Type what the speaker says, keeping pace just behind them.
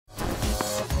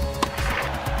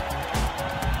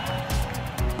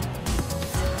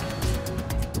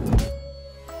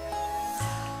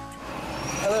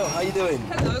you doing?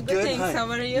 Hello, good thanks. Hi. How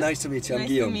are you? Nice to meet you. I'm nice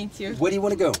Guillaume. to meet you. Where do you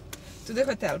want to go? To the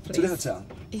hotel, please. To the hotel.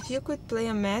 If you could play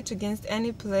a match against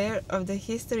any player of the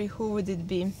history, who would it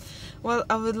be? Well,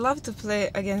 I would love to play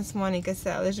against Monica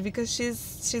Seles because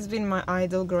she's been my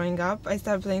idol growing up. I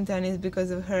started playing tennis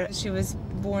because of her. She was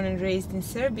born and raised in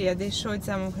Serbia. They showed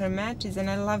some of her matches and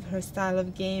I love her style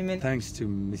of game. And Thanks to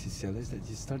Mrs. Seles that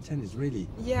you start tennis, really?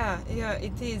 yeah,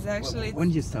 it is actually. When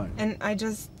did you start? And I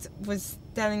just was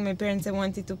telling my parents I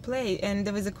wanted to play, and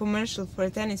there was a commercial for a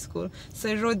tennis school, so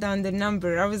I wrote down the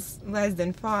number. I was less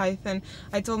than 5 and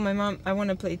I told my mom I want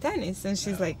to play tennis, and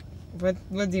she's like, what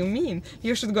do you mean?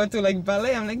 You should go to like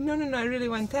ballet. I'm like, no, I really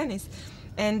want tennis.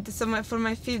 And so for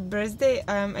my 5th birthday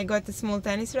I got a small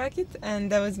tennis racket,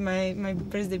 and that was my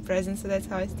birthday present, so that's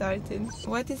how I started.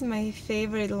 What is my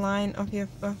favorite line of your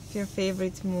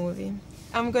favorite movie?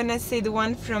 I'm gonna say the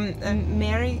one from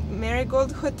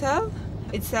Marigold Hotel.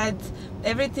 It said,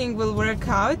 everything will work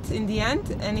out in the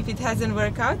end, and if it hasn't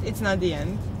worked out, it's not the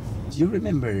end. Do you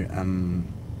remember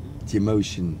the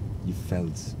emotion you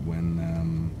felt when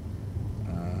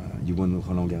you won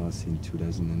Roland Garros in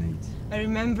 2008? I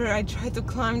remember I tried to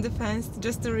climb the fence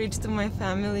just to reach to my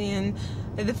family, and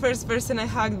the first person I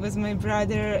hugged was my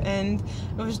brother, and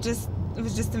it was just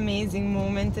amazing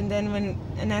moment. And then when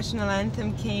a national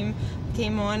anthem came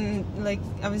on, like,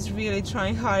 I was really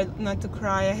trying hard not to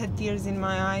cry. I had tears in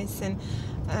my eyes, and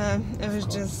it was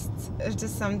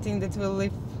just something that will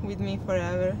live with me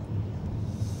forever.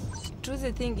 Choose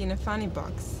a thing in a funny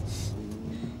box.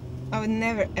 I would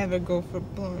never ever go for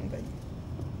blonde,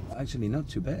 but Actually, not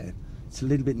too bad. It's a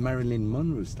little bit Marilyn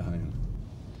Monroe style.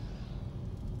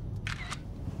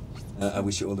 I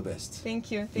wish you all the best.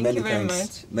 thank you very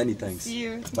much. Many thanks. See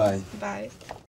you. Bye. Bye.